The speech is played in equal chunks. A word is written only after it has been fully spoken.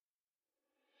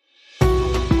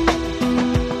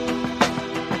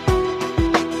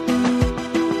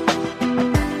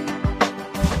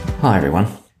Hi everyone,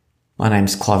 my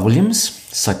name's Clive Williams,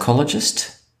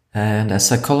 psychologist, and a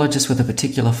psychologist with a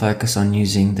particular focus on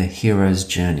using the hero's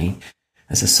journey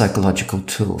as a psychological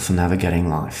tool for navigating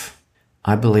life.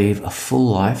 I believe a full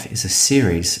life is a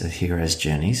series of hero's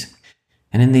journeys,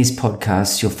 and in these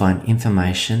podcasts you'll find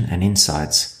information and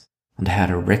insights on how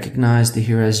to recognize the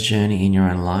hero's journey in your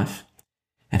own life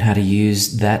and how to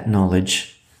use that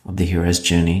knowledge of the hero's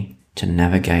journey to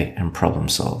navigate and problem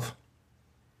solve.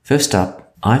 First up,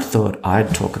 I thought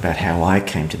I'd talk about how I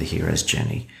came to the hero's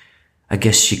journey. I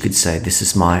guess you could say this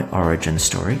is my origin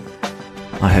story.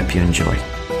 I hope you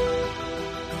enjoy.